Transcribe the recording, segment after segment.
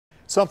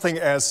Something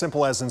as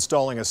simple as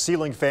installing a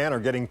ceiling fan or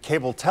getting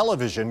cable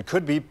television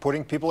could be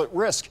putting people at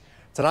risk.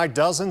 Tonight,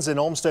 dozens in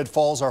Olmsted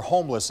Falls are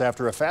homeless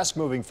after a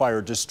fast-moving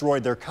fire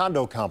destroyed their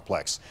condo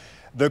complex.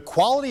 The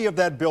quality of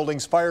that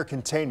building's fire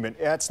containment,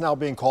 that's now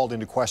being called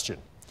into question.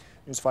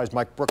 News 5's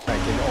Mike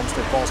Brookbank in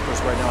Olmsted Falls for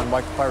us right now, and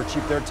Mike, the fire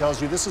chief there,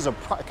 tells you this is a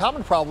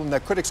common problem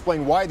that could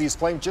explain why these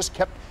flames just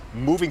kept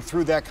moving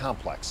through that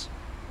complex.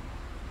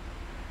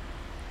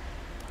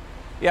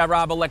 Yeah,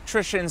 Rob,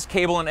 electricians,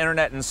 cable and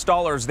internet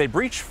installers, they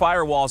breach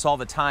firewalls all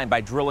the time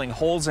by drilling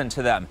holes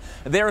into them.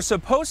 They're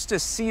supposed to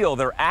seal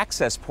their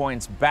access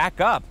points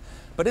back up,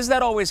 but is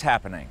that always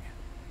happening?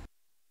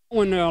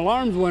 When the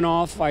alarms went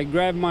off, I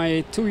grabbed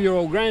my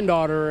 2-year-old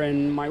granddaughter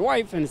and my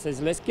wife and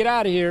says, let's get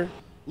out of here.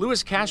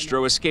 Luis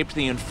Castro escaped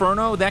the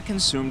inferno that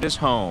consumed his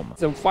home.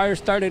 The fire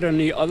started on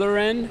the other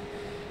end,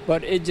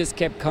 but it just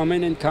kept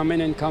coming and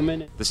coming and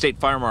coming. The state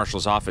fire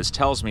marshal's office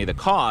tells me the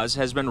cause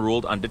has been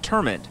ruled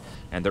undetermined,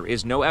 and there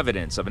is no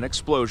evidence of an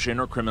explosion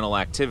or criminal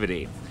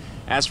activity.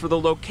 As for the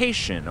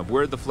location of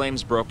where the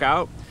flames broke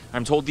out,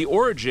 I'm told the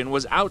origin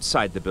was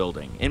outside the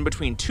building, in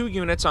between 2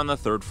 units on the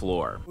 3rd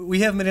floor. We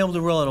haven't been able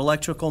to rule out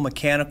electrical,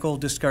 mechanical,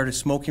 discarded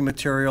smoking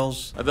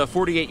materials. The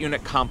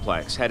 48-unit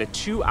complex had a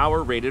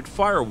 2-hour rated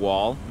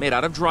firewall made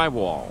out of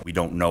drywall. We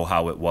don't know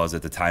how it was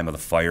at the time of the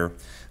fire,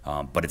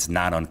 but it's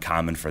not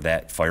uncommon for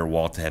that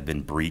firewall to have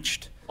been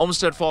breached.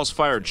 Olmsted Falls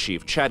Fire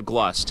Chief Chad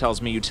Gluss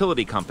tells me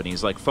utility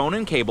companies like Phone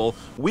and Cable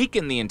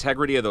weaken the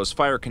integrity of those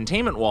fire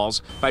containment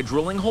walls by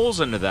drilling holes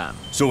into them.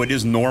 So it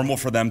is normal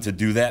for them to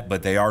do that,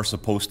 but they are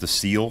supposed to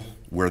seal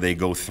where they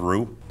go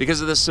through.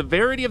 Because of the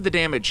severity of the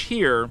damage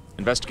here,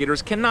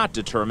 investigators cannot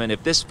determine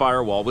if this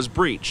firewall was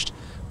breached.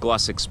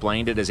 Gluss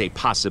explained it as a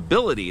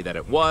possibility that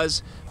it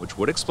was, which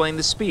would explain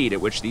the speed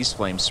at which these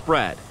flames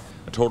spread.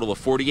 A total of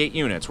 48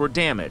 units were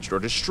damaged or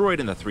destroyed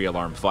in the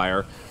 3-alarm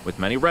fire, with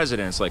many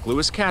residents like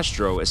Luis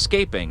Castro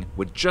escaping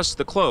with just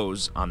the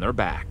clothes on their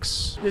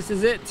backs. This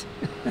is it.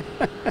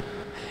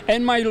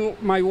 And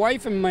my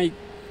wife and my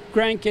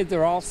grandkids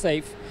are all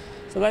safe,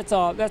 so that's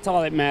all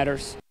that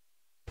matters.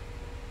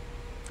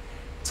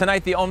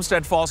 Tonight, the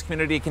Olmsted Falls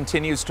community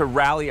continues to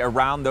rally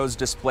around those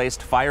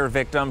displaced fire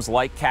victims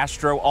like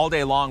Castro. All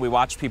day long, we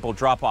watch people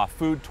drop off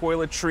food,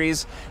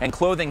 toiletries, and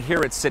clothing here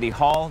at City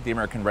Hall. The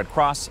American Red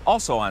Cross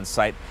also on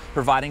site,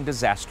 providing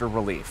disaster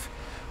relief.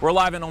 We're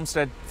live in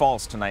Olmsted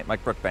Falls tonight.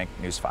 Mike Brookbank,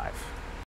 News 5.